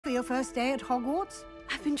your first day at Hogwarts?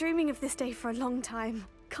 I've been dreaming of this day for a long time.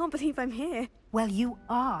 Can't believe I'm here. Well, you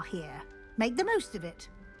are here. Make the most of it.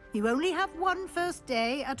 You only have one first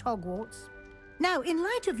day at Hogwarts. Now, in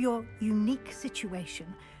light of your unique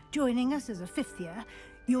situation, joining us as a fifth year,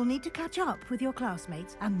 you'll need to catch up with your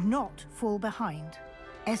classmates and not fall behind.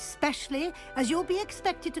 Especially as you'll be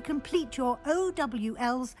expected to complete your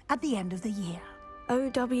OWLs at the end of the year.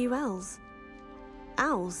 OWLs?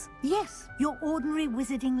 Owls? Yes, your ordinary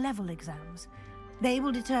wizarding level exams. They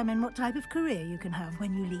will determine what type of career you can have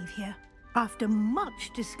when you leave here. After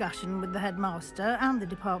much discussion with the headmaster and the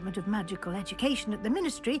Department of Magical Education at the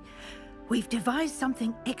Ministry, we've devised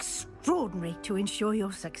something extraordinary to ensure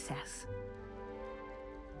your success.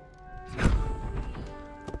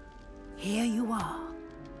 Here you are.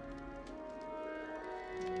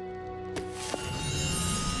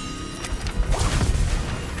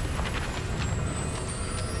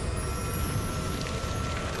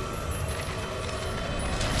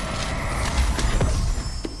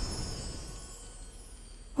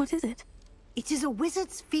 What is it? It is a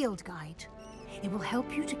wizard's field guide. It will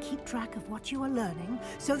help you to keep track of what you are learning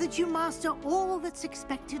so that you master all that's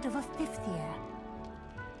expected of a fifth year.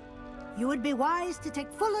 You would be wise to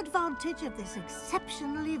take full advantage of this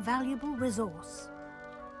exceptionally valuable resource.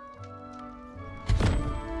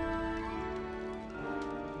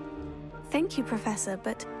 Thank you, Professor,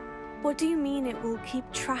 but what do you mean it will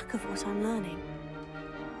keep track of what I'm learning?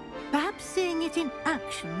 Perhaps seeing it in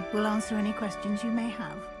action will answer any questions you may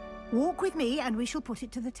have. Walk with me and we shall put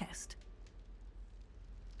it to the test.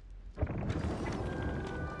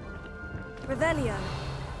 Revelio.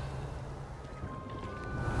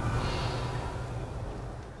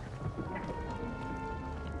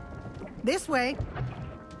 This way.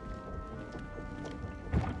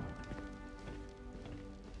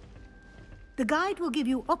 The guide will give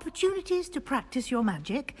you opportunities to practice your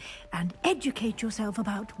magic and educate yourself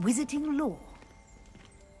about wizarding lore.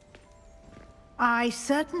 I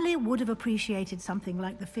certainly would have appreciated something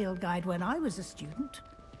like the field guide when I was a student.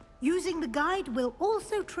 Using the guide will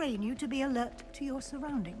also train you to be alert to your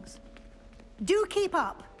surroundings. Do keep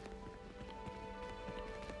up!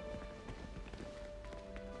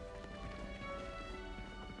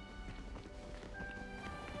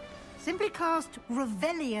 Simply cast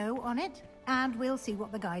Revelio on it, and we'll see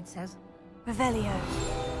what the guide says. Revelio.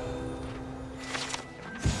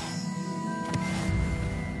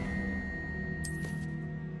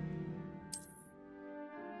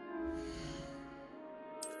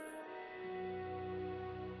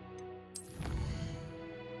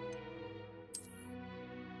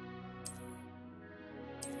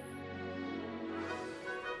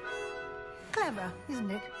 Clever,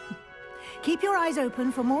 isn't it? Keep your eyes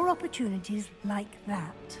open for more opportunities like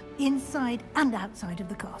that, inside and outside of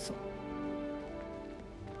the castle.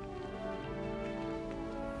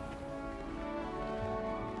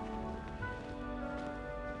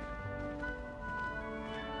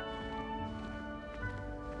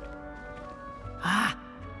 Ah,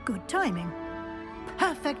 good timing.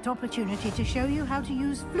 Perfect opportunity to show you how to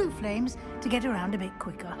use flue flames to get around a bit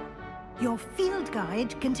quicker. Your field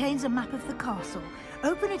guide contains a map of the castle.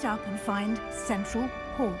 Open it up and find Central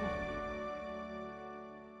Hall.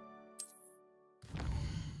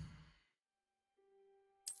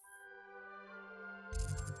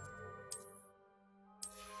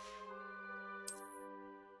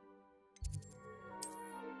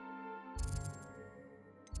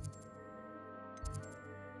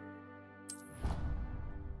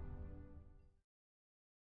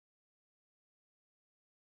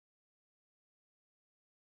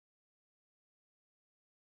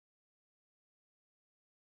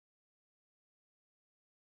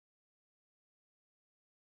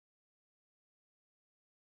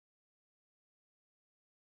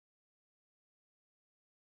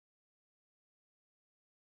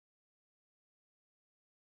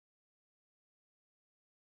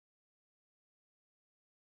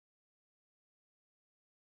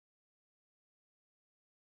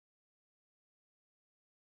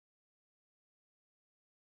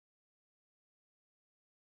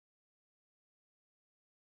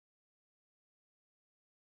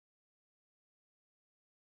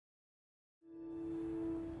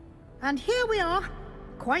 And here we are.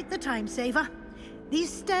 Quite the time saver.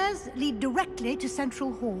 These stairs lead directly to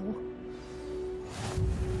Central Hall.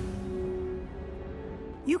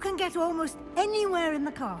 You can get almost anywhere in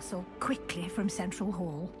the castle quickly from Central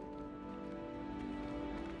Hall.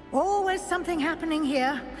 Always something happening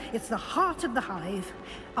here. It's the heart of the hive.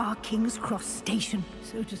 Our King's Cross station,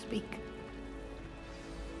 so to speak.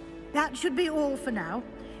 That should be all for now.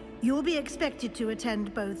 You'll be expected to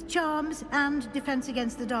attend both Charms and Defense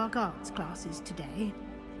Against the Dark Arts classes today.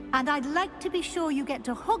 And I'd like to be sure you get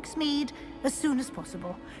to Hogsmede as soon as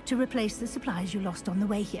possible to replace the supplies you lost on the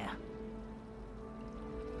way here.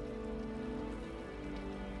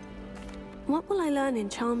 What will I learn in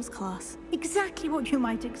Charms class? Exactly what you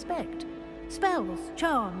might expect. Spells,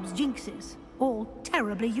 charms, jinxes, all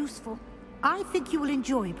terribly useful. I think you will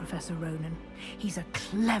enjoy Professor Ronan. He's a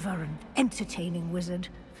clever and entertaining wizard,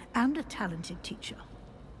 and a talented teacher.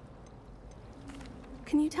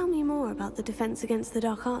 Can you tell me more about the Defense Against the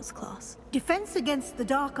Dark Arts class? Defense Against the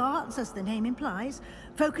Dark Arts, as the name implies,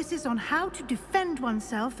 focuses on how to defend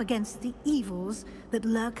oneself against the evils that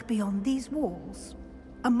lurk beyond these walls.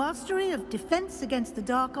 A mastery of Defense Against the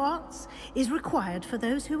Dark Arts is required for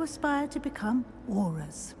those who aspire to become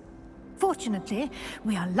auras. Fortunately,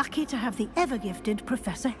 we are lucky to have the ever-gifted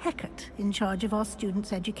Professor Hecat in charge of our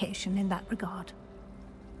students' education in that regard.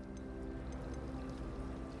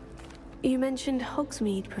 You mentioned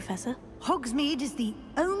Hogsmede, Professor. Hogsmede is the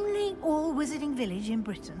only all-wizarding village in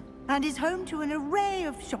Britain, and is home to an array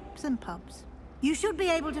of shops and pubs. You should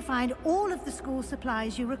be able to find all of the school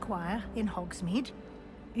supplies you require in Hogsmede.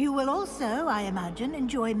 You will also, I imagine,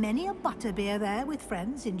 enjoy many a butterbeer there with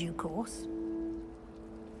friends in due course.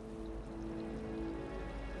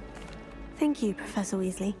 Thank you, Professor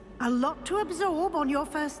Weasley. A lot to absorb on your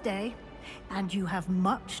first day, and you have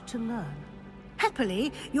much to learn.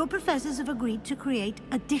 Happily, your professors have agreed to create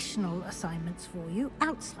additional assignments for you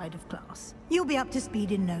outside of class. You'll be up to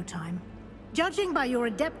speed in no time. Judging by your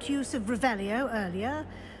adept use of Revelio earlier,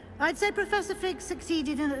 I'd say Professor Fig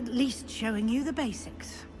succeeded in at least showing you the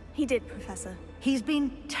basics. He did, Professor. He's been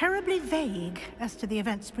terribly vague as to the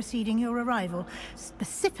events preceding your arrival,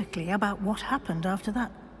 specifically about what happened after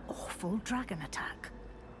that awful dragon attack.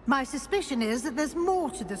 My suspicion is that there's more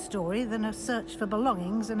to the story than a search for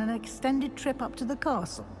belongings and an extended trip up to the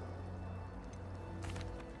castle.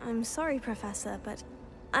 I'm sorry, Professor, but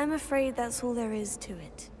I'm afraid that's all there is to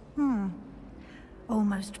it.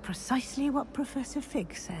 Almost precisely what Professor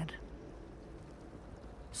Fig said.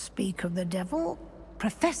 Speak of the devil,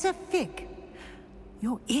 Professor Fig.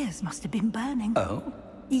 Your ears must have been burning. Oh?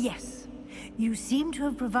 Yes. You seem to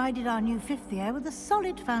have provided our new fifth year with a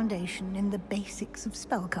solid foundation in the basics of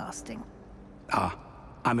spellcasting. Ah,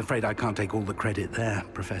 I'm afraid I can't take all the credit there,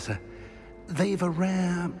 Professor. They've a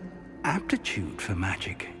rare aptitude for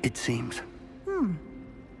magic, it seems.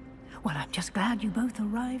 Well, I'm just glad you both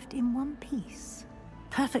arrived in one piece.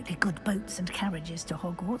 Perfectly good boats and carriages to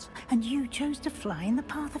Hogwarts, and you chose to fly in the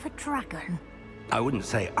path of a dragon. I wouldn't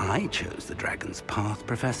say I chose the dragon's path,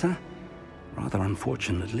 Professor. Rather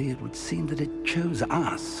unfortunately, it would seem that it chose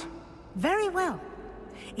us. Very well.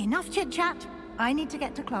 Enough chit-chat. I need to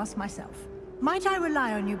get to class myself. Might I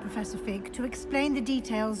rely on you, Professor Fig, to explain the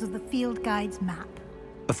details of the field guide's map?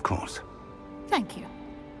 Of course. Thank you.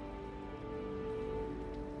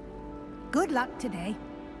 Good luck today.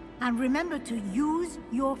 And remember to use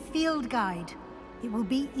your field guide. It will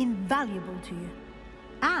be invaluable to you.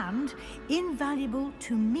 And invaluable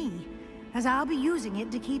to me, as I'll be using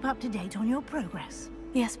it to keep up to date on your progress.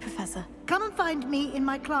 Yes, Professor. Come and find me in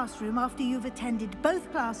my classroom after you've attended both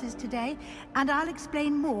classes today, and I'll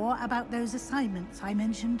explain more about those assignments I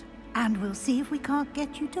mentioned. And we'll see if we can't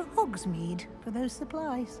get you to Hogsmede for those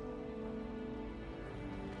supplies.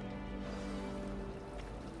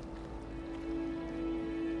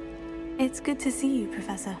 It's good to see you,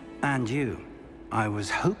 Professor. And you. I was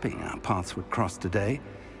hoping our paths would cross today,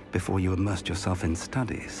 before you immersed yourself in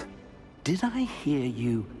studies. Did I hear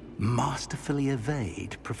you masterfully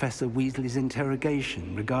evade Professor Weasley's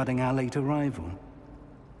interrogation regarding our late arrival?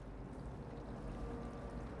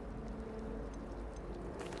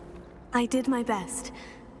 I did my best,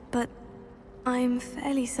 but I'm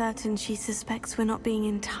fairly certain she suspects we're not being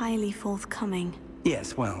entirely forthcoming.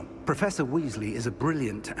 Yes, well, Professor Weasley is a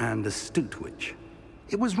brilliant and astute witch.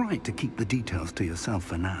 It was right to keep the details to yourself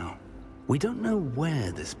for now. We don't know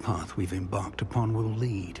where this path we've embarked upon will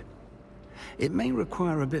lead. It may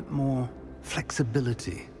require a bit more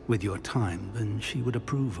flexibility with your time than she would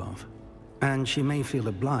approve of. And she may feel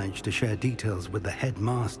obliged to share details with the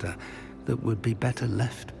headmaster that would be better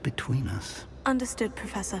left between us. Understood,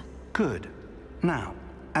 Professor. Good. Now,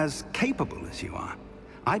 as capable as you are,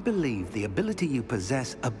 I believe the ability you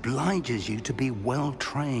possess obliges you to be well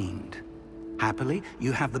trained. Happily,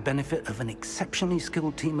 you have the benefit of an exceptionally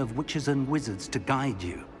skilled team of witches and wizards to guide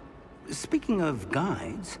you. Speaking of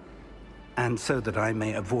guides, and so that I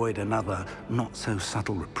may avoid another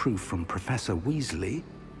not-so-subtle reproof from Professor Weasley,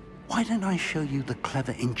 why don't I show you the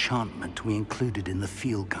clever enchantment we included in the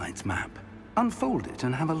field guide's map? Unfold it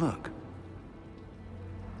and have a look.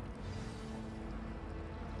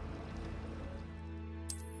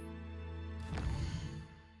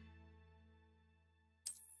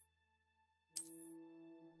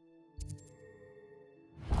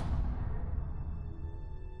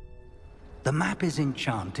 The map is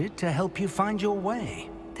enchanted to help you find your way.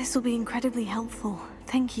 This will be incredibly helpful.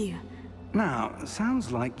 Thank you. Now,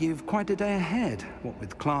 sounds like you've quite a day ahead, what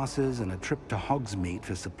with classes and a trip to Hogsmede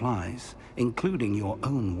for supplies, including your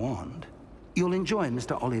own wand. You'll enjoy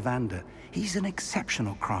Mr. Ollivander. He's an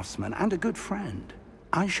exceptional craftsman and a good friend.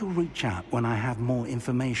 I shall reach out when I have more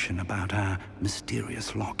information about our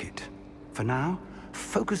mysterious locket. For now,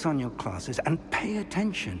 focus on your classes and pay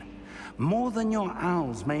attention. More than your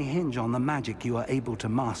owls may hinge on the magic you are able to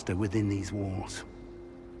master within these walls.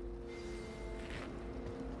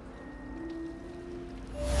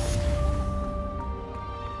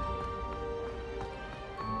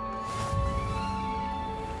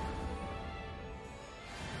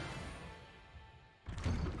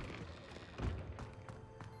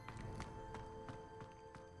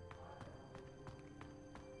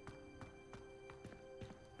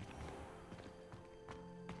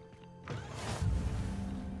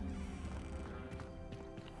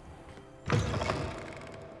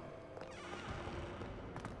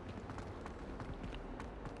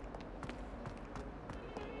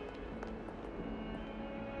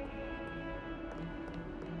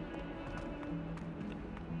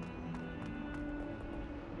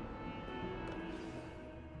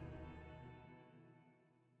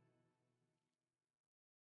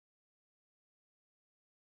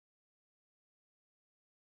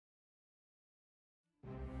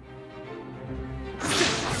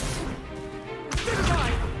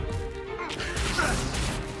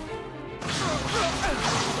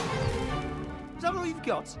 Is that all you've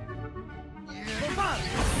got?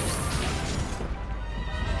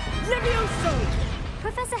 Leviosa!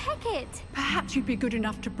 Professor Hecat! Perhaps you'd be good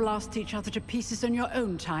enough to blast each other to pieces in your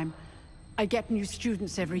own time. I get new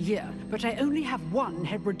students every year, but I only have one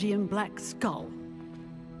Hebridean black skull.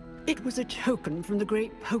 It was a token from the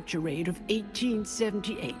Great Poacher Raid of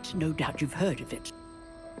 1878. No doubt you've heard of it.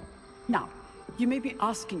 Now, you may be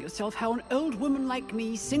asking yourself how an old woman like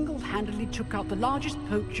me single-handedly took out the largest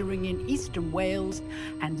poacher ring in eastern Wales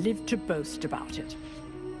and lived to boast about it.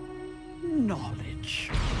 Knowledge.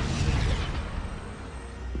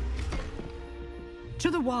 To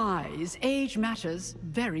the wise, age matters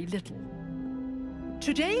very little.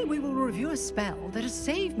 Today we will review a spell that has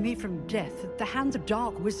saved me from death at the hands of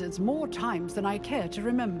dark wizards more times than I care to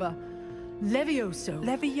remember. Leviosa.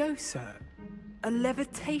 Leviosa? A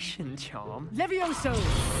levitation charm? Leviosa!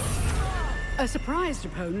 A surprised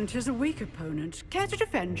opponent is a weak opponent. Care to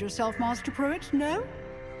defend yourself, Master Pruitt? No?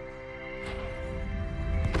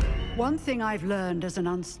 One thing I've learned as an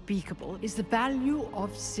unspeakable is the value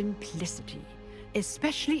of simplicity,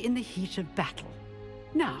 especially in the heat of battle.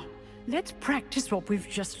 Now, let's practice what we've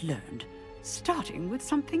just learned, starting with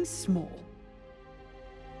something small.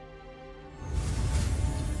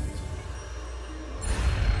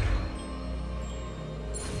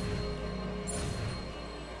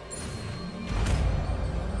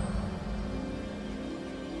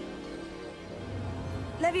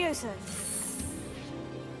 Leviosa.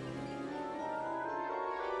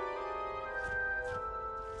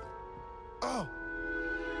 Oh!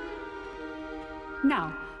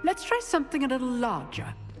 Now, let's try something a little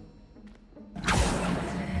larger.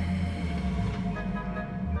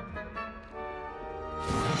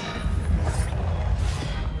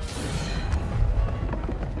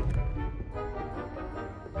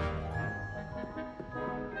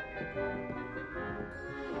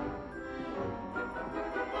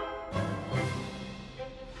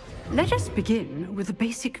 Let us begin with the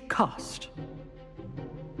basic cast.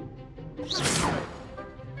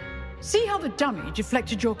 See how the dummy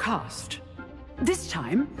deflected your cast? This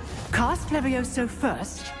time, cast Levioso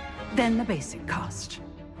first, then the basic cast.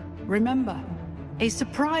 Remember, a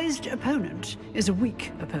surprised opponent is a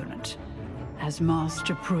weak opponent, as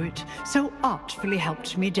Master Pruitt so artfully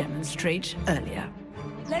helped me demonstrate earlier.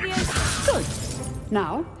 Leviosa! Good.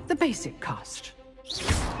 Now, the basic cast.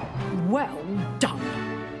 Well done.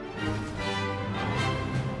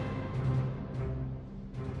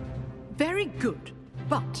 Very good,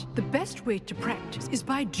 but the best way to practice is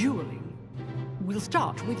by dueling. We'll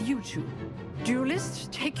start with you two. Duelists,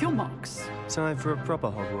 take your marks. Time for a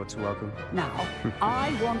proper Hogwarts welcome. Now,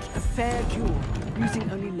 I want a fair duel,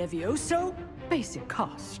 using only Levioso, basic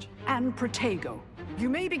cast, and Protego. You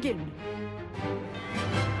may begin.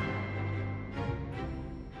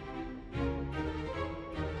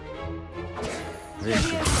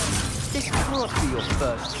 This can't be your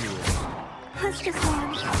first duel. That's just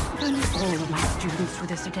one. All of my students were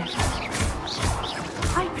this adept.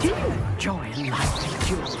 I do enjoy a lively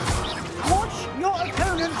duel. Watch your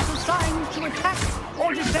opponent for signs to attack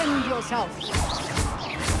or defend yourself.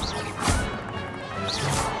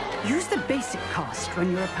 Use the basic cast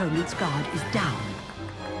when your opponent's guard is down.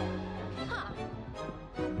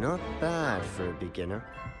 Not bad for a beginner.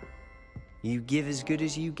 You give as good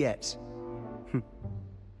as you get.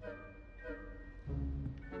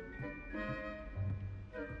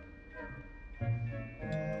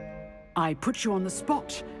 I put you on the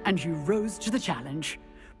spot, and you rose to the challenge.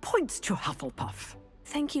 Points to Hufflepuff.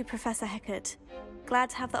 Thank you, Professor Hecat.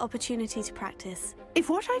 Glad to have the opportunity to practice. If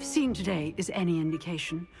what I've seen today is any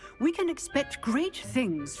indication, we can expect great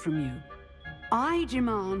things from you. I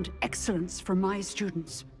demand excellence from my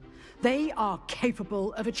students. They are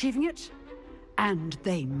capable of achieving it, and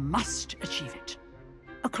they must achieve it.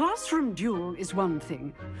 A classroom duel is one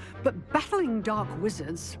thing, but battling dark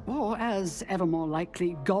wizards, or as ever more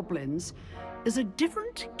likely, goblins, is a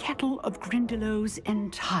different kettle of Grindylows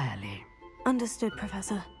entirely. Understood,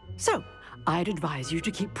 Professor. So, I'd advise you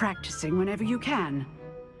to keep practicing whenever you can.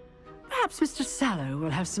 Perhaps Mr. Sallow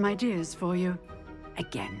will have some ideas for you.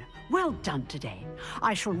 Again, well done today.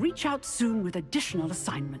 I shall reach out soon with additional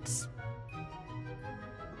assignments.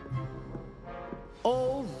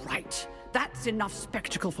 All right. That's enough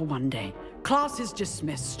spectacle for one day. Class is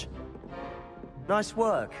dismissed. Nice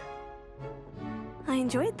work. I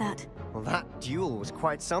enjoyed that. Well, that duel was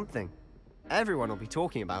quite something. Everyone will be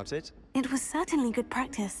talking about it. It was certainly good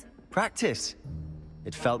practice. Practice?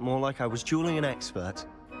 It felt more like I was dueling an expert.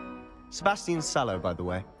 Sebastian Sallow, by the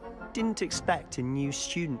way. Didn't expect a new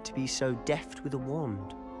student to be so deft with a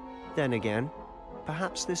wand. Then again,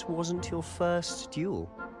 perhaps this wasn't your first duel.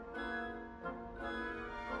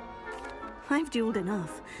 I've dueled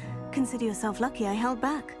enough. Consider yourself lucky I held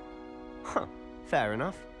back. Huh, fair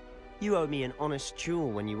enough. You owe me an honest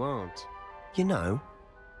duel when you aren't. You know,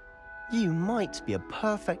 you might be a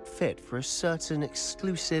perfect fit for a certain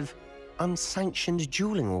exclusive, unsanctioned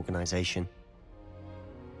dueling organization.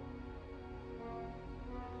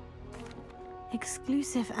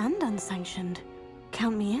 Exclusive and unsanctioned.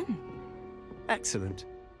 Count me in. Excellent.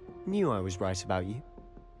 Knew I was right about you.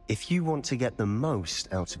 If you want to get the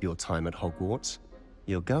most out of your time at Hogwarts,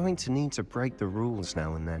 you're going to need to break the rules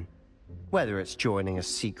now and then. Whether it's joining a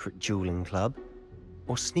secret dueling club,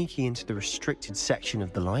 or sneaking into the restricted section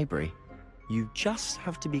of the library, you just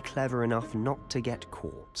have to be clever enough not to get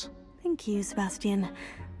caught. Thank you, Sebastian.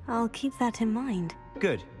 I'll keep that in mind.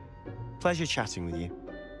 Good. Pleasure chatting with you.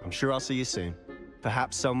 I'm sure I'll see you soon.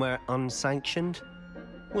 Perhaps somewhere unsanctioned?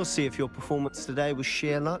 We'll see if your performance today was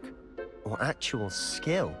sheer luck or actual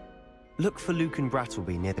skill. Look for Luke and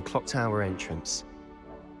Brattleby near the clock tower entrance,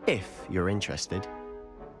 if you're interested.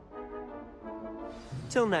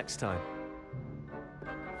 Till next time.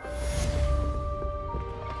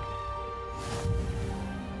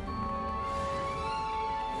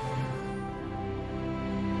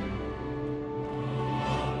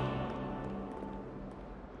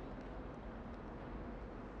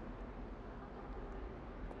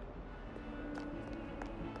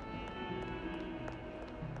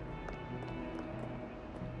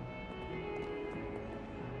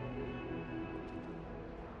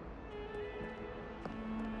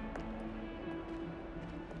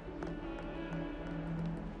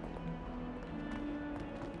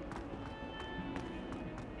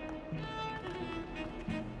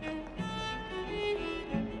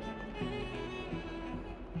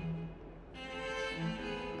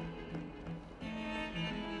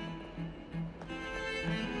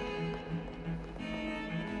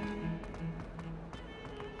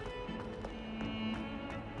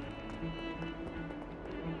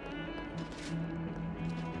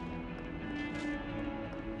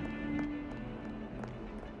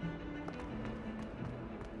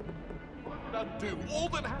 Do all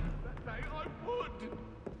that happened that day, I would!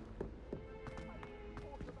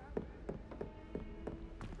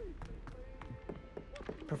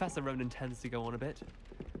 Professor Ronan tends to go on a bit.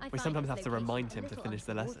 We sometimes have to remind him to finish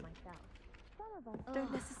the lesson.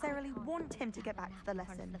 Don't necessarily want him to get back to the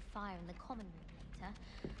lesson. The fire in the common room later.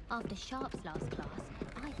 After Sharp's last class,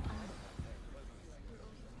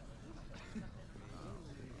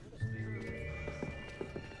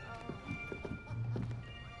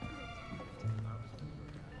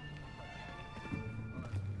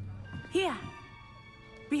 Here,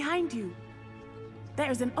 behind you.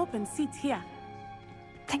 There is an open seat here.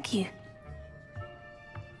 Thank you.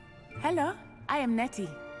 Hello, I am Nettie.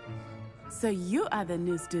 So you are the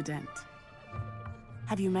new student.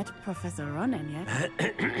 Have you met Professor Ronan yet?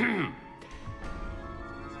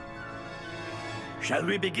 Shall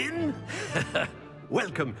we begin?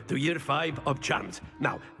 Welcome to Year 5 of Charms.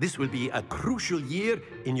 Now, this will be a crucial year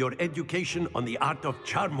in your education on the art of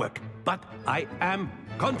charm work, but I am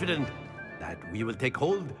confident that we will take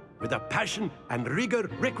hold with the passion and rigor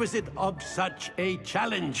requisite of such a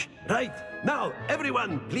challenge. Right, now,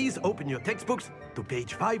 everyone, please open your textbooks to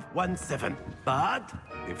page 517. But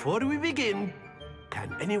before we begin,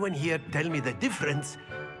 can anyone here tell me the difference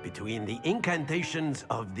between the incantations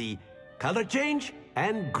of the color change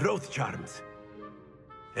and growth charms?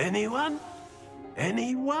 Anyone?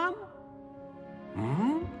 Anyone?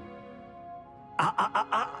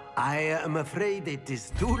 I am afraid it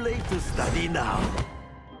is too late to study now.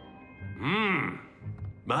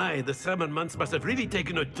 My, the summer months must have really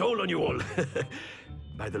taken a toll on you all.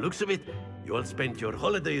 By the looks of it, you all spent your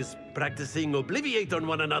holidays practicing Obliviate on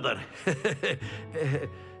one another.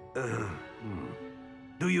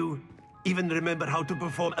 Do you even remember how to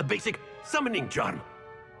perform a basic summoning charm?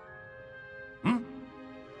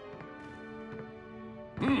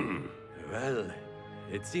 Well,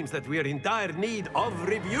 it seems that we are in dire need of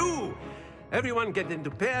review. Everyone get into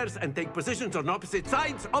pairs and take positions on opposite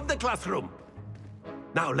sides of the classroom.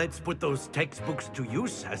 Now let's put those textbooks to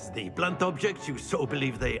use as the blunt objects you so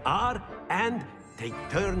believe they are, and take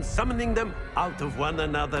turns summoning them out of one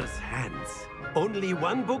another's hands. Only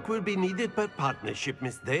one book will be needed per partnership,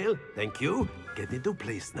 Miss Dale. Thank you. Get into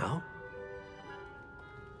place now.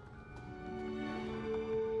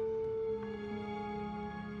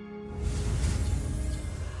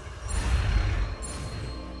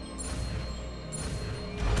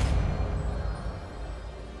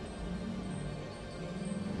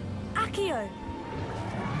 Accio!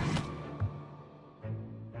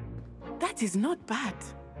 That is not bad.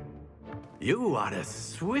 You are a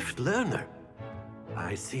swift learner.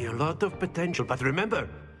 I see a lot of potential, but remember,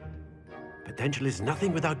 potential is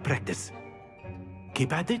nothing without practice.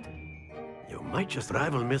 Keep at it. You might just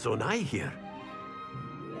rival Miss Onai here.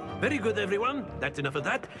 Very good, everyone. That's enough of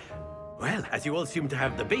that. Well, as you all seem to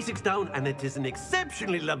have the basics down, and it is an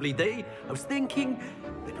exceptionally lovely day, I was thinking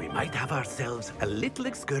that we might have ourselves a little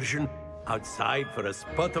excursion outside for a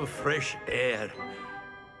spot of fresh air.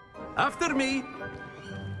 After me!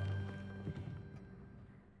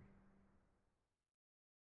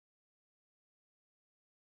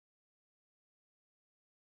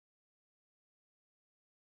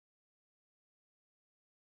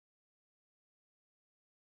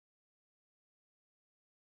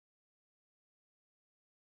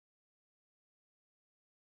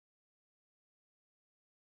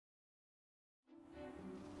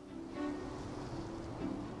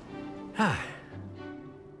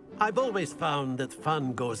 I've always found that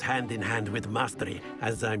fun goes hand in hand with mastery,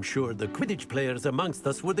 as I'm sure the Quidditch players amongst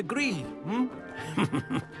us would agree.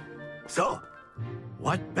 So,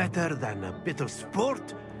 what better than a bit of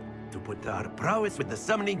sport to put our prowess with the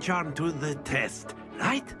summoning charm to the test,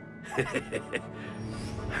 right?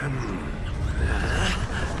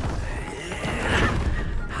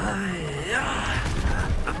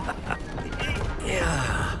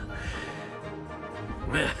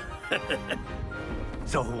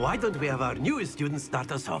 So why don't we have our newest students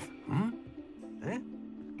start us off?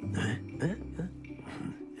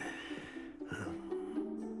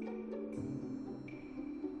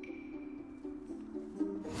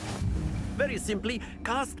 Very simply,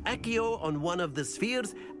 cast accio on one of the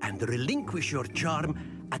spheres and relinquish your charm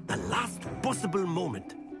at the last possible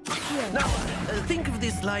moment. Now, think of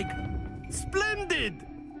this like splendid!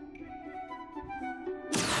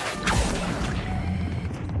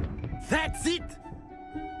 That's it!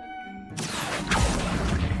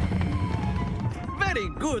 Very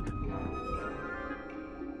good!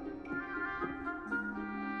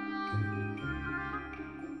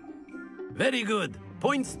 Very good.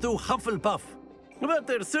 Points to Hufflepuff. But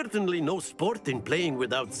there's certainly no sport in playing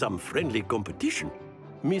without some friendly competition.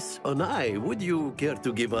 Miss Onai, would you care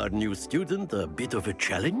to give our new student a bit of a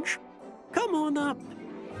challenge? Come on up.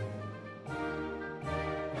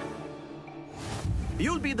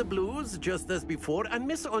 You'll be the blues, just as before, and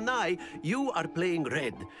Miss Onai, you are playing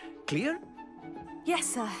red. Clear? Yes,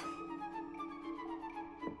 sir.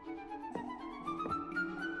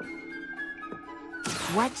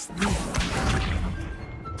 Watch this.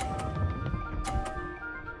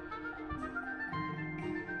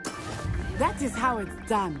 That is how it's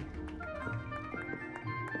done.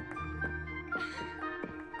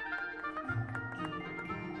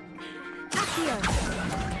 Accio!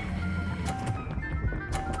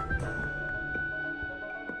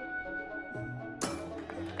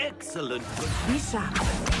 Excellent. Be sharp.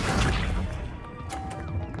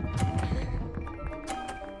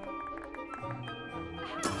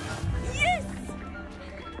 Yes!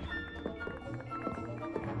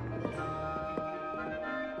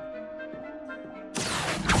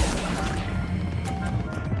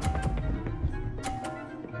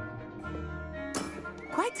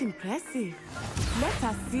 Quite quite impressive. Let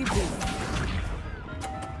us see this.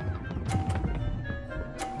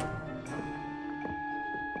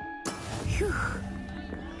 Phew.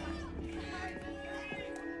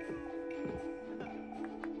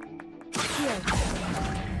 Here.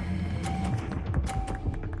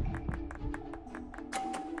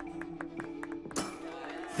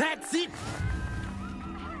 That's it!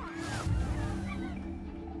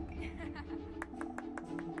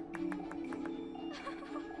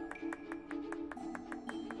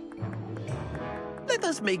 Let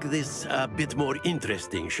us make this a bit more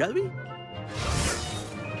interesting, shall we?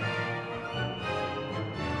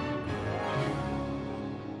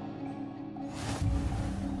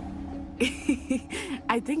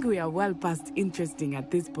 I think we are well past interesting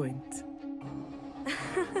at this point.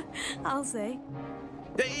 I'll say.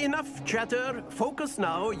 Enough chatter. Focus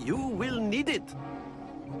now. You will need it.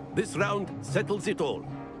 This round settles it all.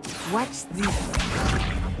 Watch this.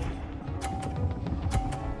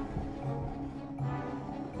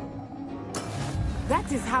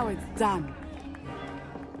 That is how it's done.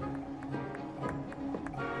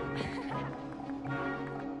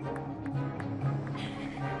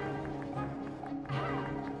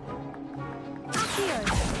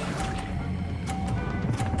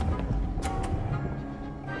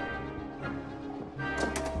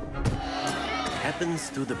 Happens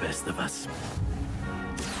to the best of us.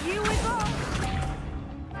 Here we go!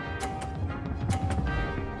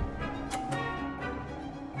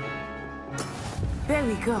 There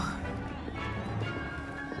we go.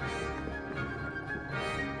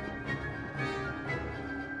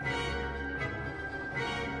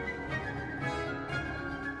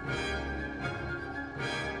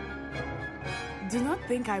 Do not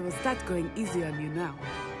think I will start going easy on you now.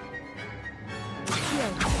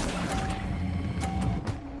 Here.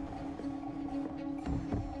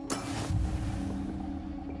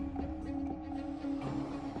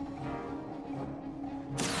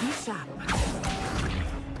 Be sharp.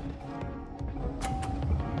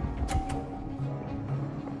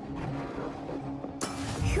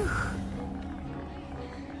 Phew.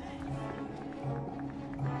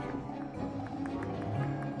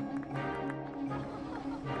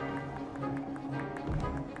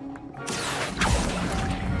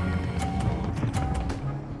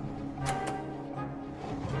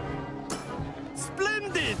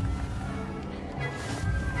 Splendid!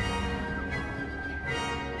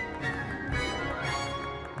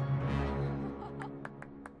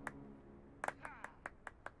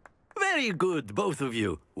 Very good, both of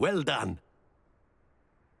you. Well done.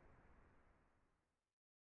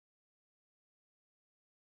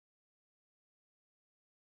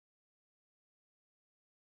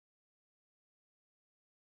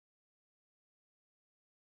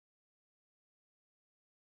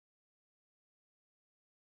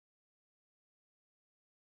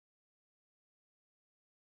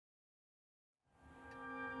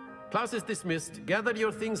 Class is dismissed. Gather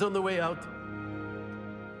your things on the way out.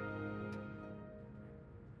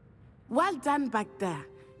 Well done back there.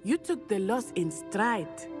 You took the loss in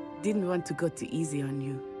stride. Didn't want to go too easy on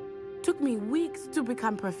you. Took me weeks to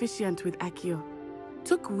become proficient with accio.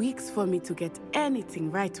 Took weeks for me to get anything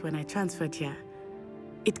right when I transferred here.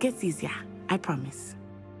 It gets easier, I promise.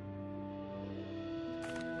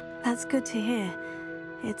 That's good to hear.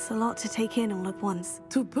 It's a lot to take in all at once.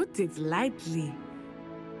 To put it lightly.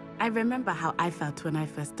 I remember how I felt when I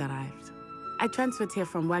first arrived. I transferred here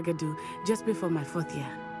from Ouagadougou just before my 4th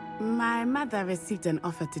year. My mother received an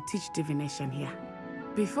offer to teach divination here.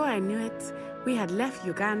 Before I knew it, we had left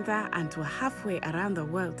Uganda and were halfway around the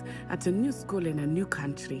world at a new school in a new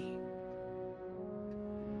country.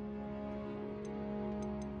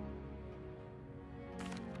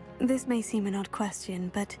 This may seem an odd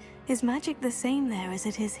question, but is magic the same there as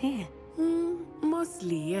it is here?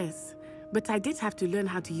 Mostly, yes. But I did have to learn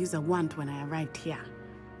how to use a wand when I arrived here.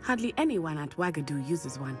 Hardly anyone at Ouagadougou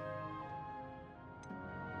uses one.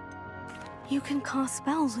 You can cast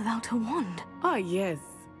spells without a wand? Oh, yes.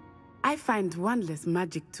 I find wandless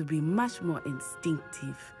magic to be much more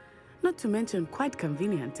instinctive. Not to mention quite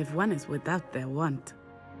convenient if one is without their wand.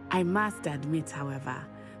 I must admit, however,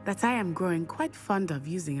 that I am growing quite fond of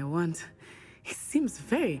using a wand. It seems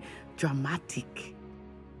very dramatic.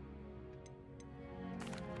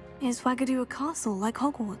 Is Ouagadougou a castle like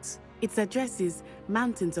Hogwarts? Its address is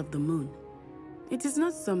Mountains of the Moon. It is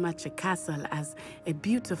not so much a castle as a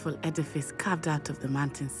beautiful edifice carved out of the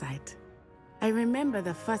mountainside. I remember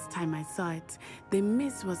the first time I saw it, the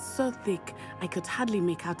mist was so thick I could hardly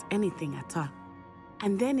make out anything at all.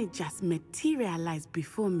 And then it just materialized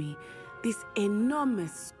before me, this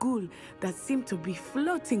enormous school that seemed to be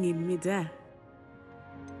floating in midair.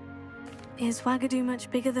 Is Wagadu much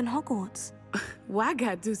bigger than Hogwarts?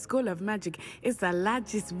 Wagadu School of Magic is the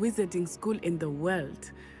largest wizarding school in the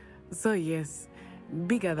world. So yes,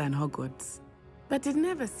 bigger than Hogwarts. But it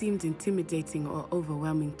never seemed intimidating or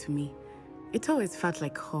overwhelming to me. It always felt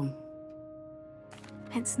like home.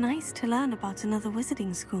 It's nice to learn about another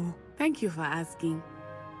wizarding school. Thank you for asking.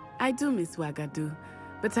 I do miss Wagadu,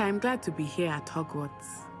 but I am glad to be here at Hogwarts.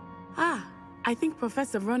 Ah, I think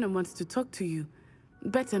Professor Ronan wants to talk to you.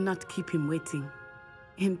 Better not keep him waiting.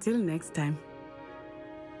 Until next time.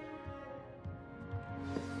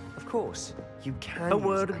 Of course, you can A use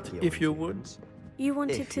word, accio if you would. You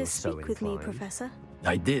wanted If to you're so speak with me, inclined. Professor?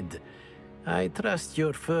 I did. I trust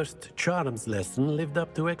your first charms lesson lived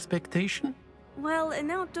up to expectation? Well, an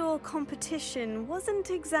outdoor competition wasn't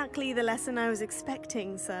exactly the lesson I was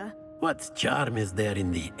expecting, sir. What charm is there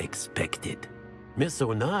in the expected? Miss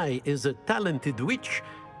Onai is a talented witch.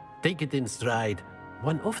 Take it in stride.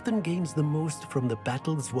 One often gains the most from the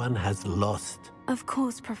battles one has lost. Of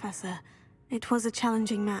course, Professor. It was a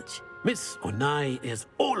challenging match. Miss Onai is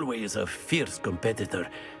always a fierce competitor,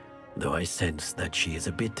 though I sense that she is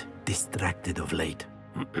a bit distracted of late.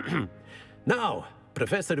 Now,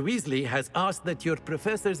 Professor Weasley has asked that your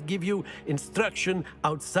professors give you instruction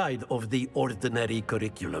outside of the ordinary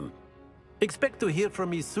curriculum. Expect to hear from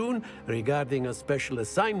me soon regarding a special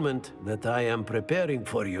assignment that I am preparing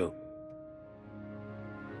for you.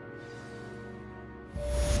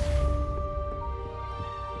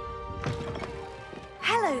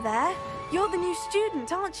 Hello there. You're the new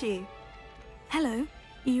student, aren't you? Hello.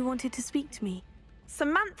 You wanted to speak to me?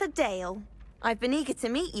 Samantha Dale. I've been eager to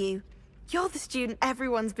meet you. You're the student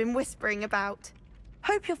everyone's been whispering about.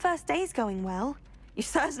 Hope your first day's going well. You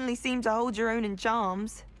certainly seem to hold your own in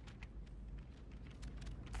charms.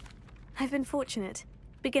 I've been fortunate.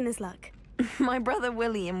 Beginner's luck. My brother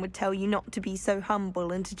William would tell you not to be so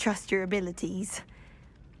humble and to trust your abilities.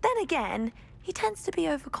 Then again, he tends to be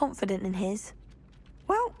overconfident in his.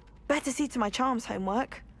 Well, better see to my charms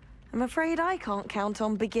homework. I'm afraid I can't count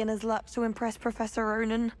on beginner's luck to impress Professor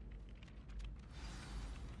Ronan.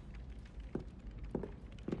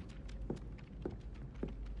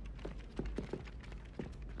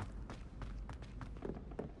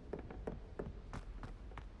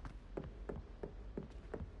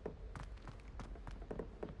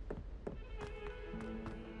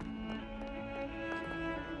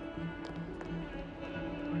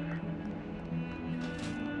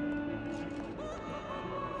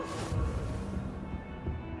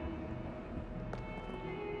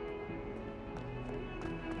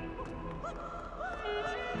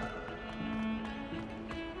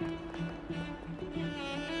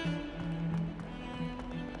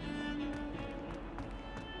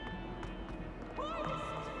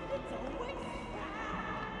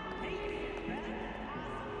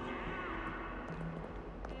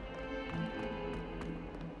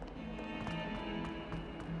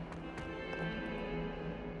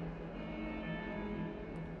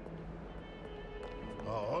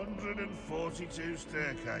 A 142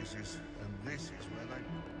 staircases, and this is where they...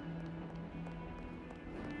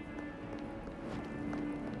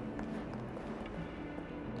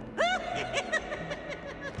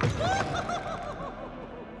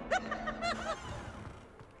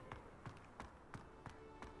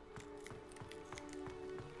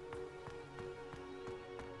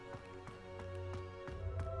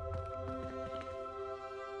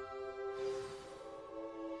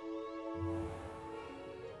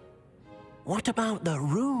 What about the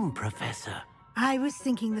room, Professor? I was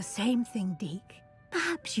thinking the same thing, Deke.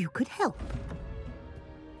 Perhaps you could help.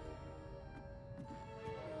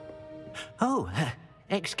 Oh,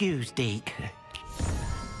 excuse, Deke.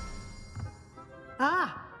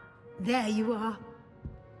 Ah, there you are.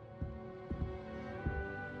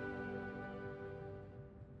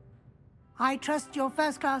 I trust your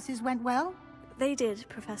first classes went well? They did,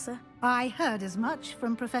 Professor. I heard as much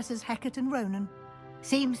from Professors Hecat and Ronan.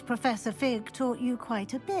 Seems Professor Fig taught you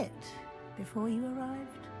quite a bit before you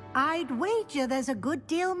arrived. I'd wager there's a good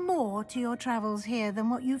deal more to your travels here than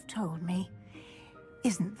what you've told me.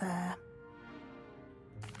 Isn't there?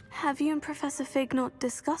 Have you and Professor Fig not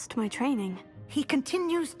discussed my training? He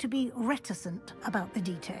continues to be reticent about the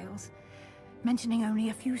details, mentioning only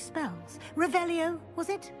a few spells. Revelio, was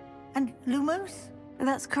it? And Lumos?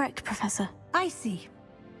 That's correct, Professor. I see.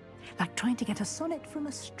 Like trying to get a sonnet from a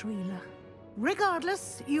streeler.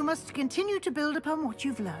 Regardless, you must continue to build upon what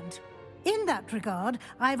you've learned. In that regard,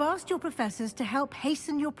 I've asked your professors to help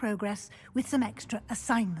hasten your progress with some extra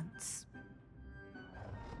assignments.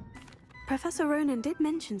 Professor Ronan did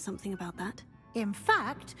mention something about that. In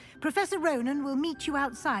fact, Professor Ronan will meet you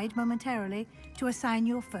outside momentarily to assign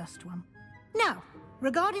your first one. Now,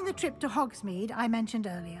 regarding the trip to Hogsmede I mentioned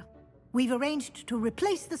earlier, we've arranged to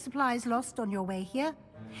replace the supplies lost on your way here,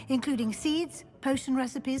 including seeds, potion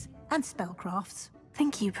recipes, and spellcrafts.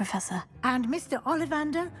 Thank you, Professor. And Mr.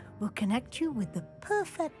 Ollivander will connect you with the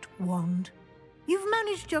perfect wand. You've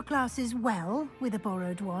managed your classes well with a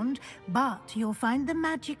borrowed wand, but you'll find the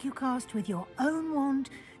magic you cast with your own wand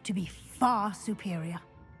to be far superior.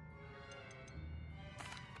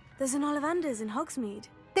 There's an Ollivander's in Hogsmede.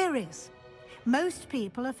 There is. Most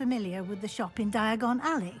people are familiar with the shop in Diagon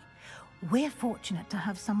Alley. We're fortunate to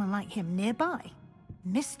have someone like him nearby.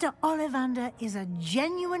 Mr. Ollivander is a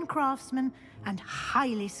genuine craftsman and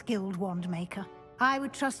highly skilled wand maker. I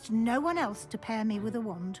would trust no one else to pair me with a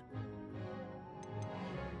wand.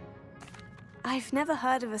 I've never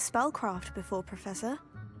heard of a spellcraft before, Professor.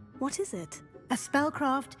 What is it? A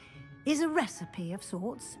spellcraft is a recipe of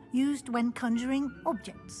sorts used when conjuring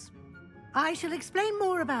objects. I shall explain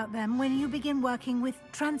more about them when you begin working with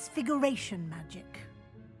transfiguration magic.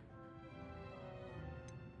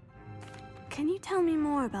 Can you tell me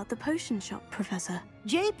more about the potion shop, Professor?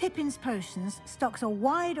 J. Pippin's Potions stocks a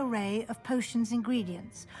wide array of potions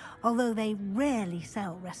ingredients, although they rarely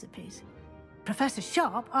sell recipes. Professor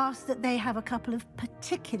Sharp asks that they have a couple of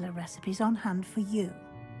particular recipes on hand for you.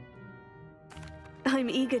 I'm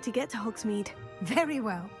eager to get to Hogsmede. Very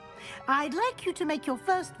well. I'd like you to make your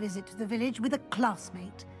first visit to the village with a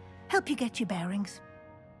classmate. Help you get your bearings.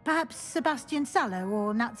 Perhaps Sebastian Sallow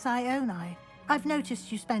or Natsai Onai. I've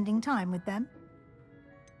noticed you spending time with them.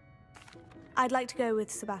 I'd like to go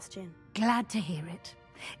with Sebastian. Glad to hear it.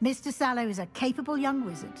 Mr. Sallow is a capable young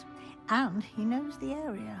wizard, and he knows the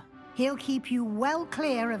area. He'll keep you well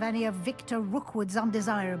clear of any of Victor Rookwood's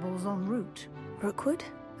undesirables en route. Rookwood?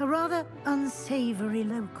 A rather unsavory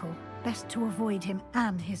local. Best to avoid him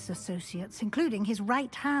and his associates, including his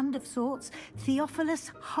right hand of sorts,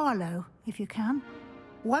 Theophilus Harlow, if you can.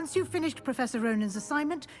 Once you've finished Professor Ronan's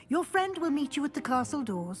assignment, your friend will meet you at the castle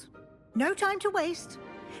doors. No time to waste.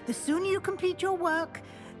 The sooner you complete your work,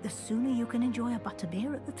 the sooner you can enjoy a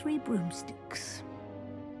butterbeer at the Three Broomsticks.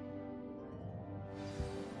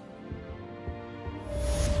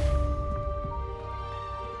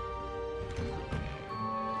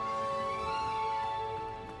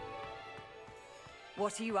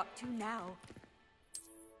 What are you up to now?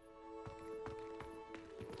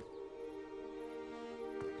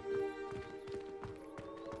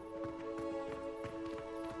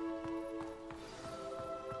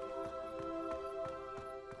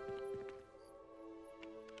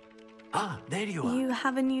 Ah, there you are. You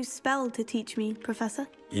have a new spell to teach me, Professor?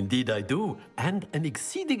 Indeed I do, and an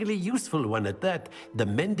exceedingly useful one at that. The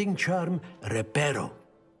mending charm, repro.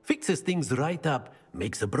 Fixes things right up,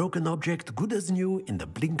 makes a broken object good as new in the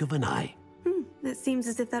blink of an eye. It seems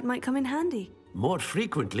as if that might come in handy. More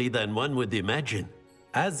frequently than one would imagine.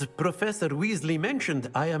 As Professor Weasley mentioned,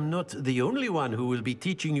 I am not the only one who will be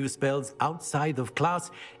teaching you spells outside of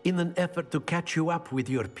class in an effort to catch you up with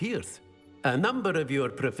your peers. A number of your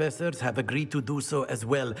professors have agreed to do so as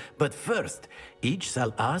well, but first, each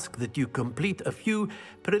shall ask that you complete a few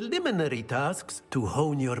preliminary tasks to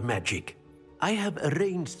hone your magic. I have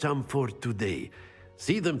arranged some for today.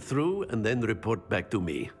 See them through and then report back to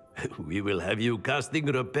me. We will have you casting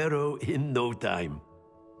repro in no time.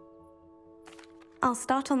 I'll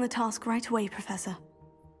start on the task right away, Professor.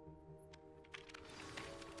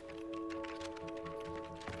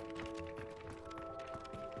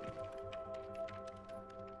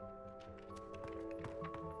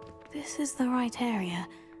 This is the right area.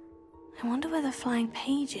 I wonder where the flying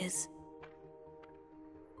page is.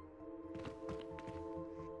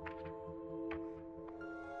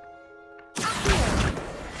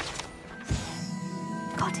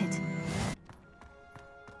 Got it.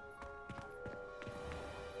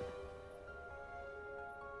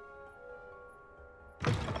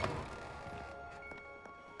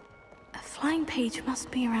 A flying page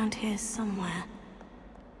must be around here somewhere.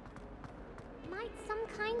 Might some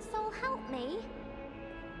kind soul help me?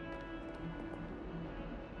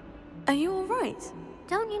 Are you all right?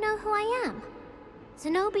 Don't you know who I am?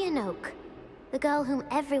 Zenobia Noak, the girl whom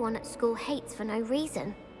everyone at school hates for no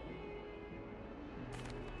reason.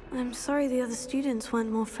 I'm sorry the other students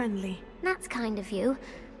weren't more friendly. That's kind of you.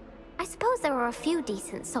 I suppose there are a few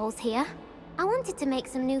decent souls here. I wanted to make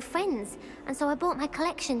some new friends, and so I brought my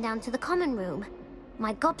collection down to the common room.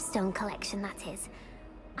 My gobstone collection, that is.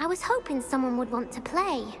 I was hoping someone would want to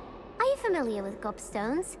play. Are you familiar with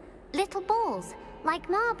gobstones? Little balls, like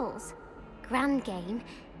marbles. Grand game.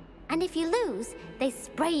 And if you lose, they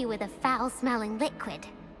spray you with a foul-smelling liquid.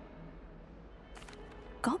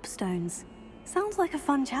 Gobstones? Sounds like a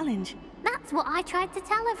fun challenge. That's what I tried to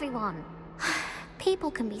tell everyone.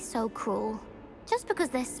 people can be so cruel. Just because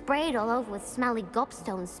they're sprayed all over with smelly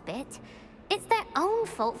gobstone spit, it's their own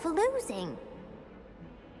fault for losing.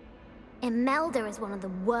 Imelda is one of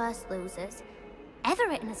the worst losers.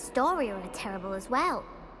 Everett and Astoria are terrible as well.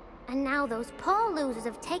 And now those poor losers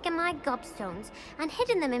have taken my gobstones and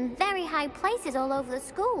hidden them in very high places all over the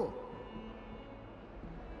school.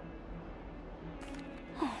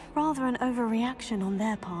 Rather an overreaction on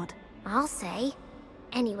their part. I'll say.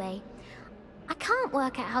 Anyway, I can't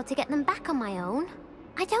work out how to get them back on my own.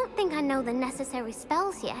 I don't think I know the necessary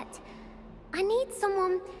spells yet. I need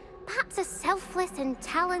someone, perhaps a selfless and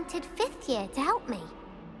talented 5th year to help me.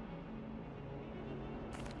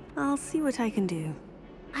 I'll see what I can do.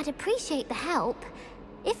 I'd appreciate the help.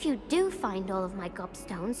 If you do find all of my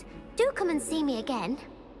gobstones, do come and see me again.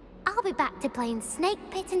 I'll be back to playing Snake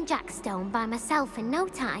Pit and Jackstone by myself in no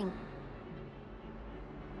time.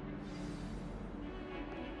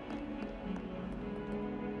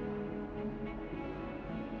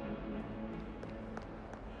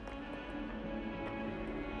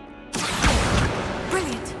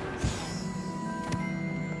 Brilliant!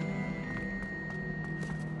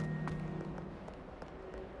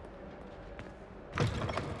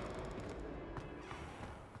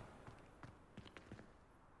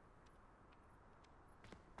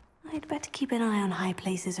 I'd better keep an eye on high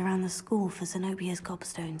places around the school for Zenobia's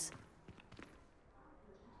gobstones.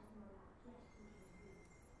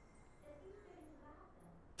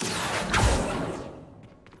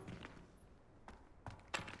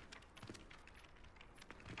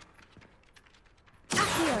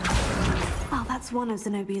 Well, that's one of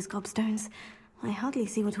Zenobia's gobstones. I hardly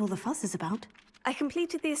see what all the fuss is about. I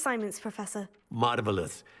completed the assignments, Professor.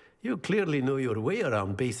 Marvelous. You clearly know your way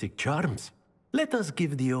around basic charms. Let us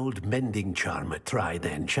give the old mending charm a try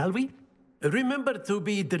then, shall we? Remember to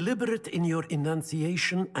be deliberate in your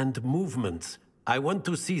enunciation and movements. I want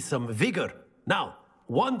to see some vigor. Now,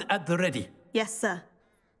 wand at the ready. Yes, sir.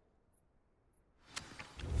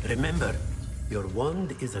 Remember, your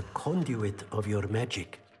wand is a conduit of your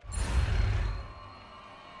magic.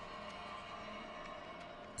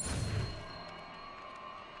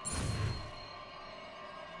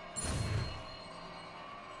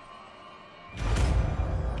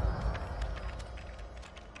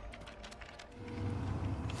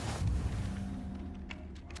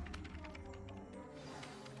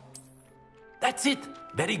 That's it!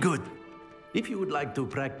 Very good. If you would like to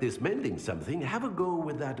practice mending something, have a go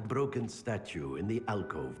with that broken statue in the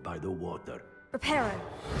alcove by the water. Reparo.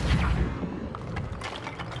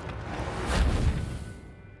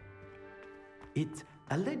 It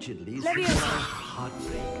allegedly Leviousa. survived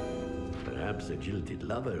heartbreak. Perhaps a jilted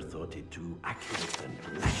lover thought it too accurate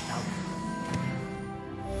and lashed out.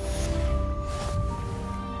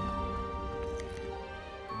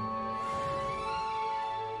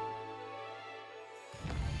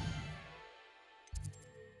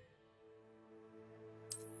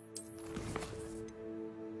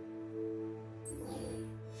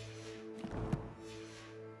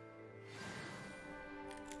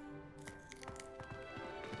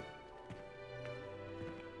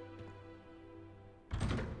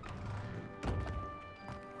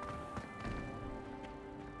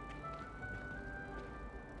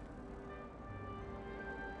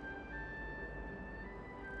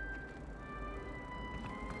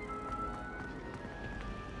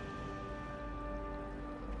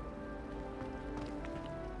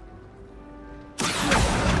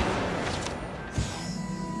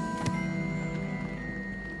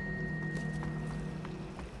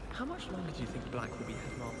 How much longer do you think Black will be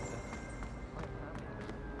headmaster?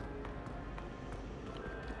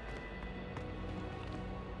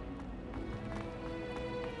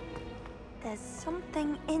 There's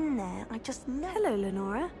something in there, I just know. Hello,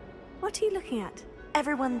 Lenora. What are you looking at?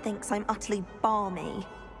 Everyone thinks I'm utterly balmy.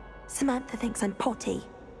 Samantha thinks I'm potty.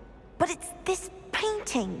 But it's this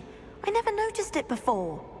painting. I never noticed it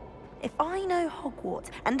before. If I know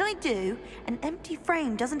Hogwarts, and I do, an empty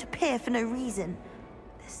frame doesn't appear for no reason.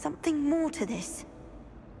 There's something more to this.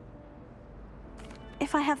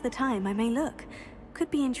 If I have the time, I may look.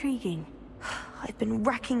 Could be intriguing. I've been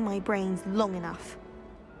racking my brains long enough.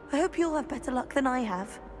 I hope you'll have better luck than I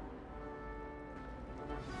have.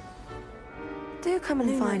 Do come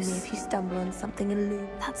and find me if you stumble on something in Loom.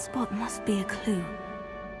 That spot must be a clue.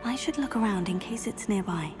 I should look around in case it's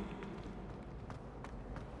nearby.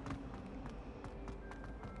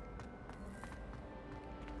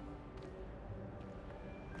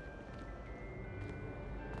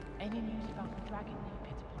 Any news about the dragon they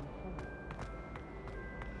pit upon Hogwarts?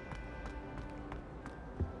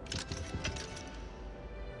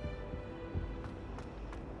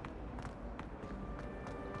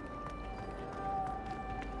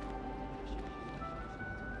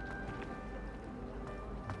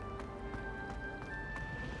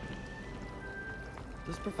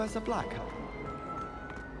 Does Professor Black help?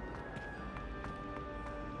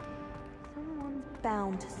 Someone's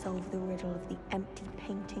bound to solve the riddle of the empty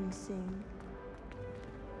painting soon.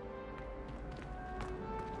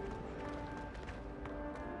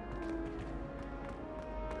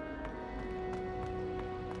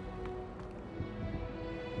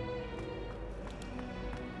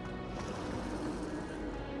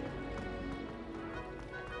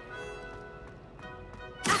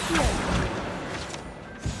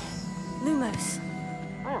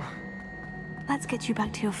 Let's get you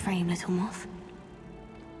back to your frame, little moth.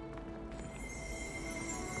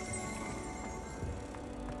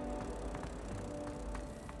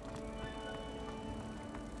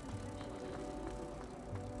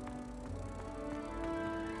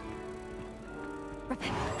 I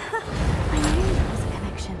knew there was a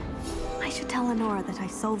connection. I should tell Lenora that I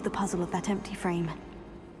solved the puzzle of that empty frame.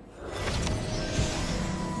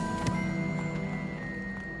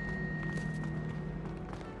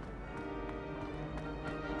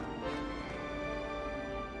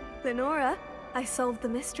 Lenora, I solved the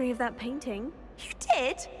mystery of that painting. You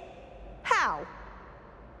did? How?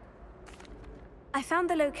 I found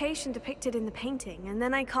the location depicted in the painting, and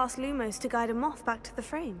then I cast Lumos to guide a moth back to the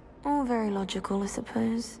frame. All very logical, I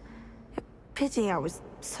suppose. Pity I was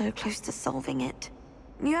so close to solving it.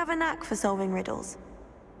 You have a knack for solving riddles.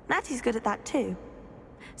 Natty's good at that too.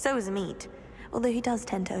 So is Meat, although he does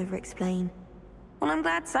tend to over-explain. Well, I'm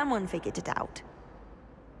glad someone figured it out.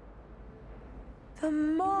 The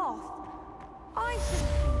moth! I should...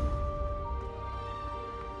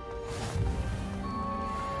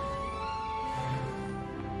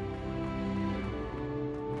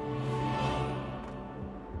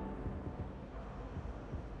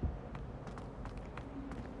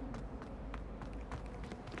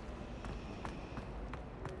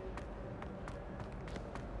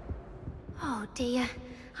 Oh dear,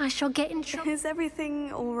 I shall get in trouble. Is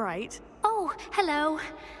everything all right? Oh, hello.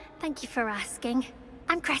 Thank you for asking.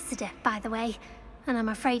 I'm Cressida, by the way, and I'm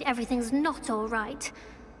afraid everything's not all right.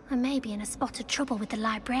 I may be in a spot of trouble with the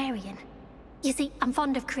librarian. You see, I'm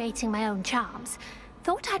fond of creating my own charms.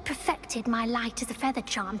 Thought I'd perfected my light as a feather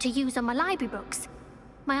charm to use on my library books.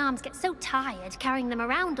 My arms get so tired carrying them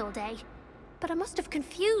around all day. But I must have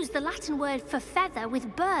confused the Latin word for feather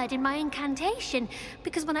with bird in my incantation,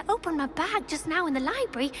 because when I opened my bag just now in the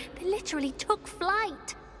library, they literally took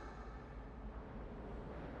flight.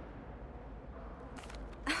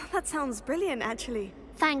 That sounds brilliant, actually.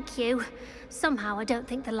 Thank you. Somehow I don't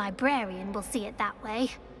think the librarian will see it that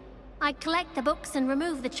way. I collect the books and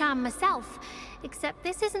remove the charm myself, except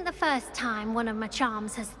this isn't the first time one of my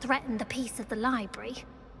charms has threatened the peace of the library.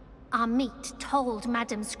 Our Meat told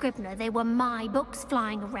Madame Scribner they were my books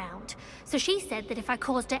flying around, so she said that if I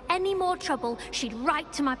caused her any more trouble, she'd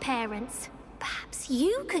write to my parents. Perhaps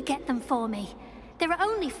you could get them for me. There are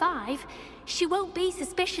only 5. She won't be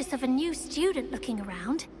suspicious of a new student looking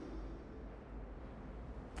around.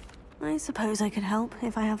 I suppose I could help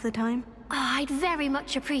if I have the time. Oh, I'd very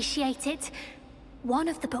much appreciate it. One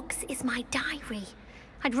of the books is my diary.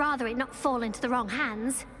 I'd rather it not fall into the wrong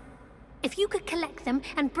hands. If you could collect them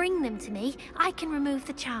and bring them to me, I can remove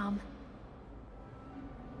the charm.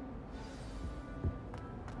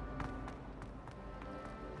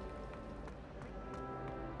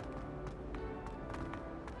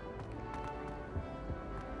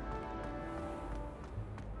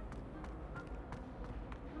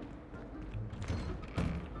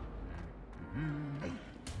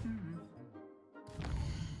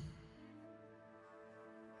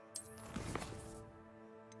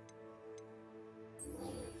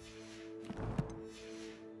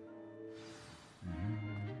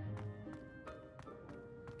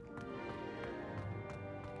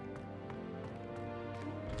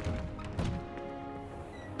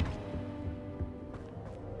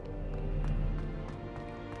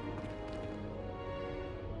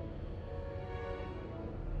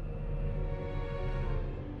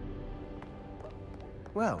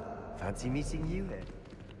 Well, fancy meeting you here.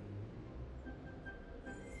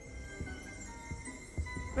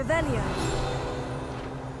 Revelio.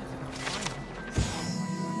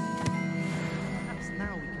 Perhaps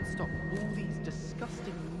now we can stop all these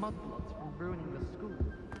disgusting mudbloods from ruining the school.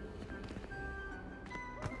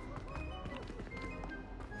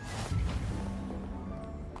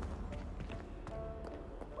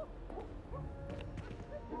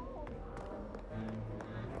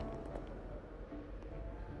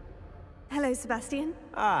 Hello, Sebastian.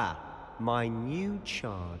 Ah, my new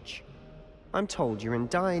charge. I'm told you're in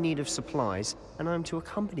dire need of supplies, and I'm to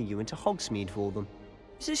accompany you into Hogsmede for them.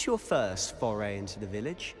 Is this your first foray into the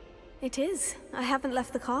village? It is. I haven't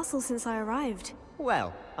left the castle since I arrived.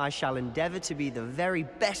 Well, I shall endeavor to be the very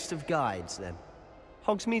best of guides, then.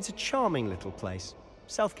 Hogsmede's a charming little place.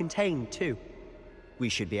 Self-contained, too. We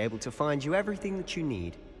should be able to find you everything that you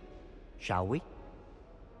need. Shall we?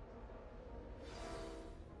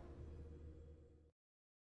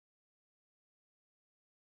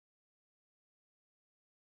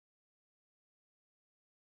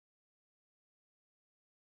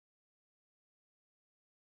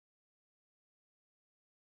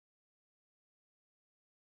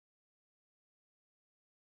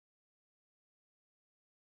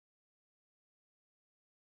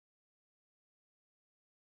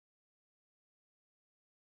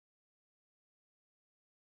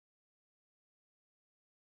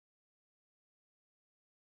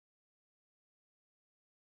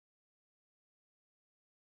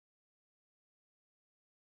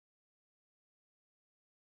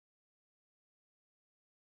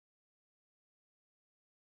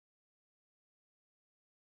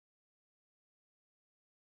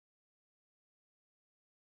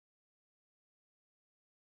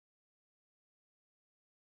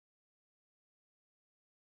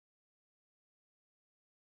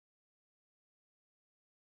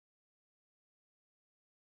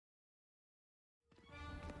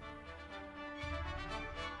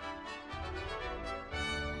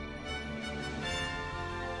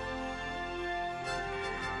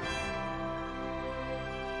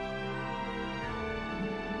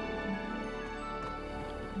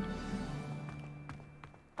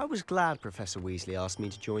 I was glad Professor Weasley asked me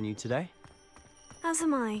to join you today. As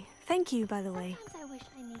am I. Thank you, by the way.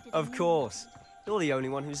 Of course. You're the only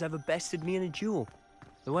one who's ever bested me in a duel.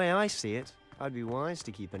 The way I see it, I'd be wise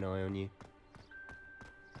to keep an eye on you.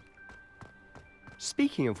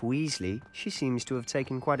 Speaking of Weasley, she seems to have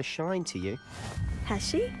taken quite a shine to you. Has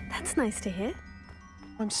she? That's nice to hear.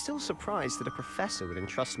 I'm still surprised that a professor would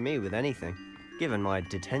entrust me with anything, given my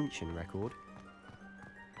detention record.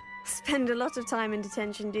 Spend a lot of time in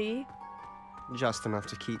detention, do you? Just enough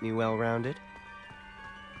to keep me well-rounded.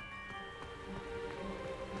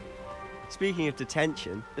 Speaking of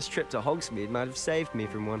detention, this trip to Hogsmede might have saved me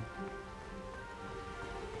from one.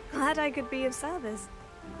 Glad I could be of service.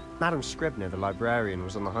 Madam Scribner, the librarian,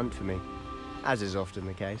 was on the hunt for me, as is often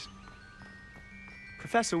the case.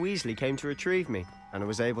 Professor Weasley came to retrieve me, and I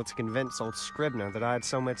was able to convince old Scribner that I had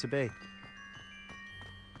somewhere to be.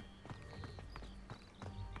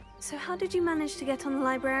 So how did you manage to get on the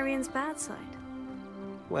librarian's bad side?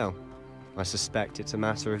 Well, I suspect it's a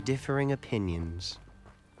matter of differing opinions.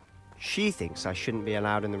 She thinks I shouldn't be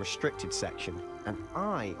allowed in the restricted section, and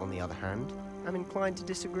I, on the other hand, am inclined to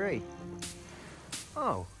disagree.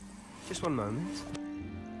 Oh, just one moment.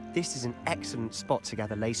 This is an excellent spot to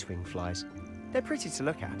gather lacewing flies. They're pretty to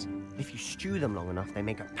look at. If you stew them long enough, they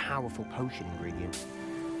make a powerful potion ingredient.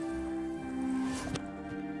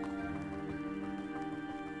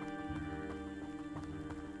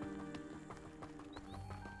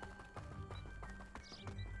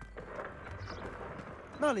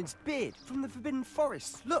 Merlin's beard from the Forbidden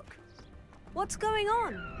Forest. Look! What's going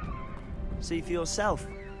on? See for yourself.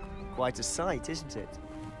 Quite a sight, isn't it?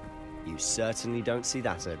 You certainly don't see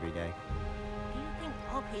that every day. Do you think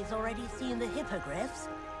Poppy's already seen the hippogriffs?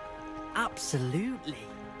 Absolutely.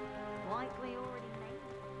 Likely already made.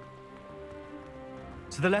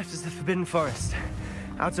 To the left is the Forbidden Forest.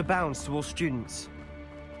 Out of bounds to all students.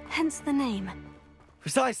 Hence the name.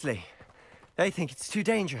 Precisely. They think it's too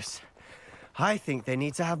dangerous. I think they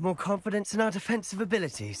need to have more confidence in our defensive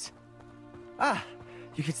abilities. Ah,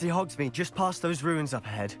 you can see Hogsmede just past those ruins up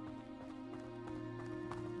ahead.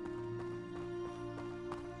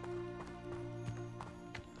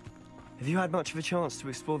 Have you had much of a chance to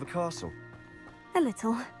explore the castle? A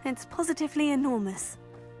little. It's positively enormous.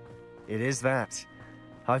 It is that.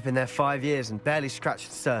 I've been there 5 years and barely scratched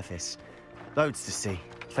the surface. Loads to see,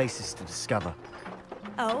 places to discover.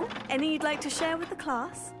 Oh, any you'd like to share with the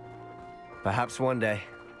class? Perhaps one day.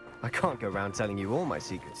 I can't go around telling you all my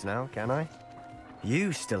secrets now, can I?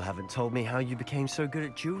 You still haven't told me how you became so good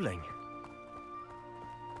at dueling.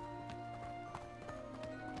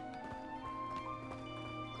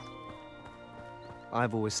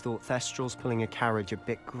 I've always thought Thestrals pulling a carriage a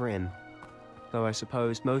bit grim. Though I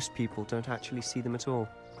suppose most people don't actually see them at all.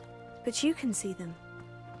 But you can see them.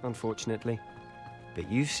 Unfortunately.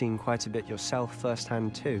 But you've seen quite a bit yourself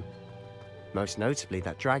firsthand too. Most notably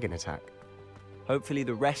that dragon attack. Hopefully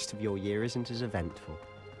the rest of your year isn't as eventful.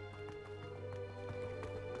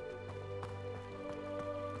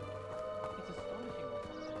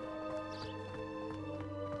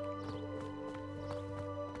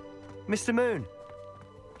 Mr. Moon.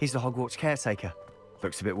 He's the Hogwarts caretaker.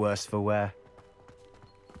 Looks a bit worse for wear.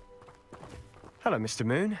 Hello, Mr.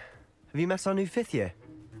 Moon. Have you met our new 5th year?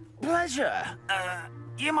 Pleasure.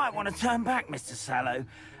 You might want to turn back, Mr. Sallow.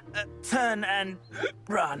 Turn and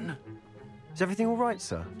run. Is everything all right,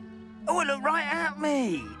 sir? Oh, look right at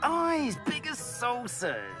me. Eyes big as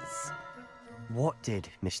saucers. What did,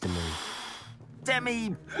 Mr.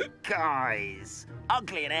 Moon? Guys.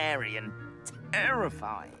 Ugly and airy and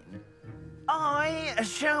terrifying. I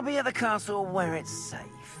shall be at the castle where it's safe.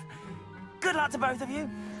 Good luck to both of you.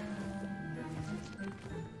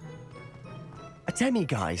 A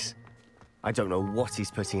demi-guise? I don't know what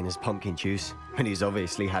he's putting in his pumpkin juice, but he's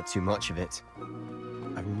obviously had too much of it.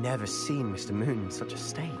 I've never seen Mr. Moon in such a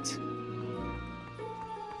state.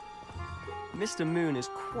 Mr. Moon is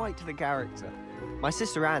quite the character. My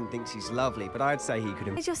sister Anne thinks he's lovely, but I'd say he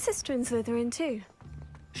could... Is your sister in Slytherin too?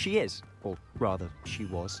 She is, or rather, she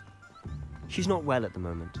was. She's not well at the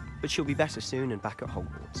moment, but she'll be better soon and back at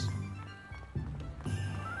Hogwarts.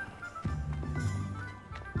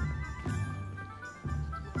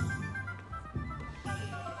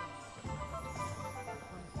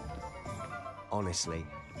 Honestly,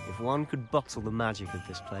 if one could bottle the magic of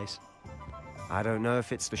this place. I don't know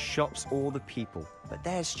if it's the shops or the people, but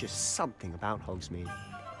there's just something about Hogsmede.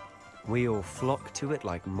 We all flock to it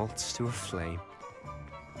like moths to a flame.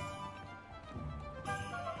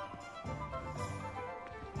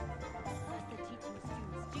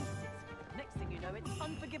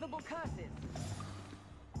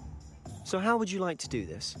 So how would you like to do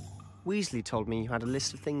this? Weasley told me you had a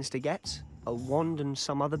list of things to get, a wand and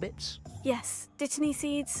some other bits. Yes, dittany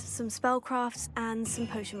seeds, some spellcrafts, and some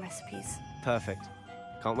potion recipes. Perfect.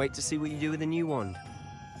 Can't wait to see what you do with the new wand.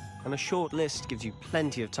 And a short list gives you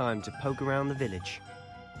plenty of time to poke around the village.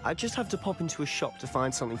 I just have to pop into a shop to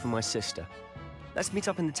find something for my sister. Let's meet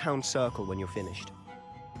up in the town circle when you're finished.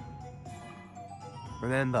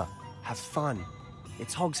 Remember, have fun.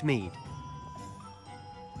 It's Hogsmede.